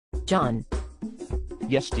John.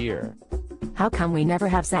 Yes, dear. How come we never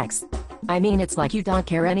have sex? I mean, it's like you don't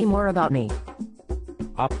care anymore about me.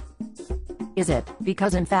 Up. Is it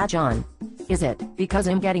because I'm fat, John? Is it because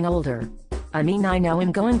I'm getting older? I mean, I know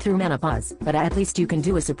I'm going through menopause, but at least you can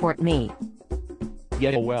do is support me.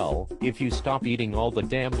 Yeah, well, if you stop eating all the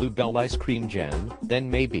damn Bluebell ice cream, Jen, then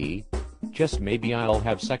maybe, just maybe I'll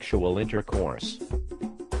have sexual intercourse.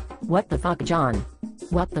 What the fuck, John?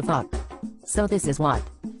 What the fuck? So this is what?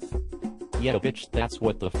 Yeah, bitch, that's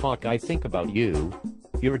what the fuck I think about you.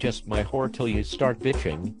 You're just my whore till you start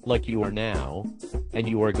bitching, like you are now. And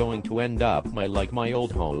you are going to end up like my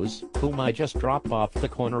old hoes, whom I just drop off the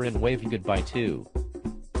corner and wave goodbye to.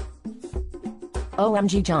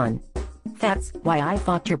 OMG, John. That's why I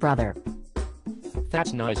fucked your brother.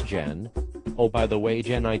 That's nice, Jen. Oh, by the way,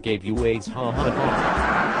 Jen, I gave you AIDS, ha ha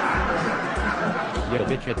ha. Yeah,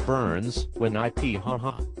 bitch, it burns when I pee, ha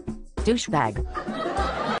ha. Douchebag.